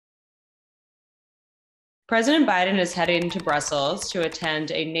President Biden is heading to Brussels to attend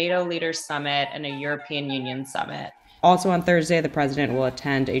a NATO leaders summit and a European Union summit. Also on Thursday, the president will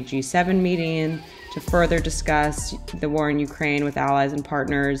attend a G7 meeting to further discuss the war in Ukraine with allies and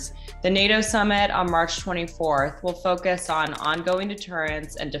partners. The NATO summit on March 24th will focus on ongoing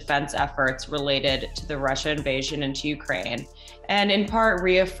deterrence and defense efforts related to the Russian invasion into Ukraine, and in part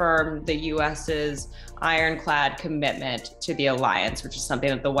reaffirm the U.S.'s ironclad commitment to the alliance, which is something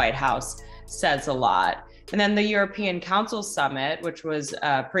that the White House says a lot. And then the European Council summit, which was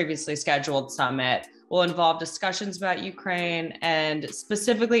a previously scheduled summit, will involve discussions about Ukraine and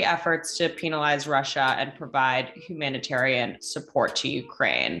specifically efforts to penalize Russia and provide humanitarian support to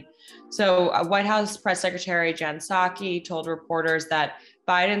Ukraine. So White House Press Secretary Jen Psaki told reporters that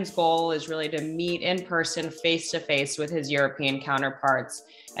Biden's goal is really to meet in person, face to face with his European counterparts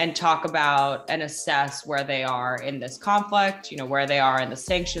and talk about and assess where they are in this conflict, where they are in the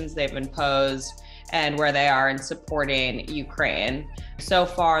sanctions they've imposed and where they are in supporting Ukraine. So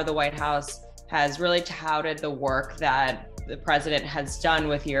far, the White House has really touted the work that the president has done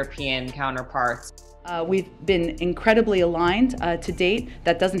with European counterparts. We've been incredibly aligned to date.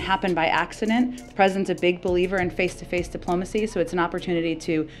 That doesn't happen by accident. The president's a big believer in face-to-face diplomacy, so it's an opportunity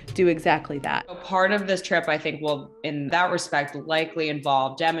to do exactly that. Part of this trip, I think, will, in that respect, likely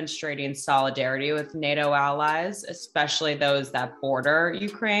involve demonstrating solidarity with NATO allies, especially those that border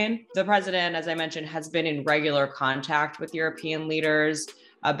Ukraine. The president, as I mentioned, has been in regular contact with European leaders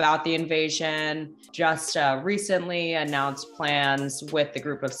about the invasion, just recently announced plans with the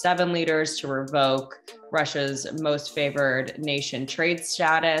group of 7 leaders to revoke Russia's most favored nation trade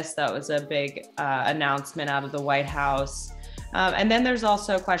status. That was a big announcement out of the White House. And then there's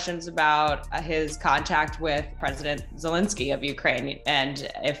also questions about his contact with President Zelensky of Ukraine and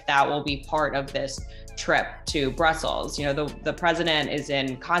if that will be part of this trip to Brussels. The president is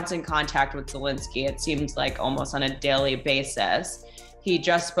in constant contact with Zelensky, it seems like almost on a daily basis. He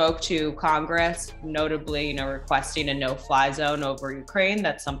just spoke to Congress, notably, requesting a no-fly zone over Ukraine.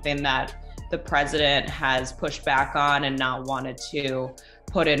 That's something that the president has pushed back on and not wanted to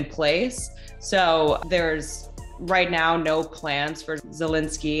put in place. So there's right now no plans for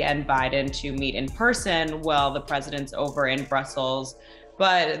Zelensky and Biden to meet in person while the president's over in Brussels.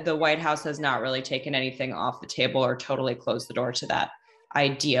 But the White House has not really taken anything off the table or totally closed the door to that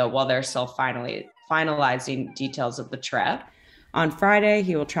idea while they're still finalizing details of the trip. On Friday,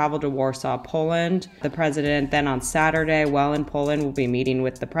 he will travel to Warsaw, Poland. The president then on Saturday, while in Poland, will be meeting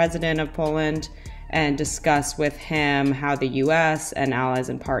with the president of Poland and discuss with him how the U.S. and allies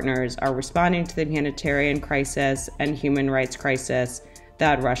and partners are responding to the humanitarian crisis and human rights crisis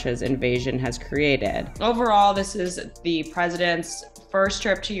that Russia's invasion has created. Overall, this is the president's first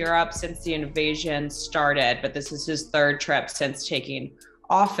trip to Europe since the invasion started, but this is his 3rd trip since taking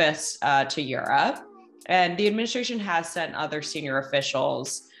office to Europe. And the administration has sent other senior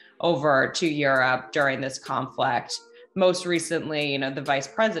officials over to Europe during this conflict. Most recently, the vice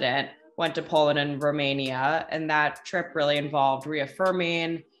president went to Poland and Romania, and that trip really involved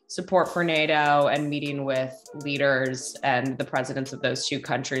reaffirming support for NATO and meeting with leaders and the presidents of those 2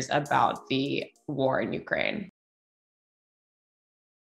 countries about the war in Ukraine.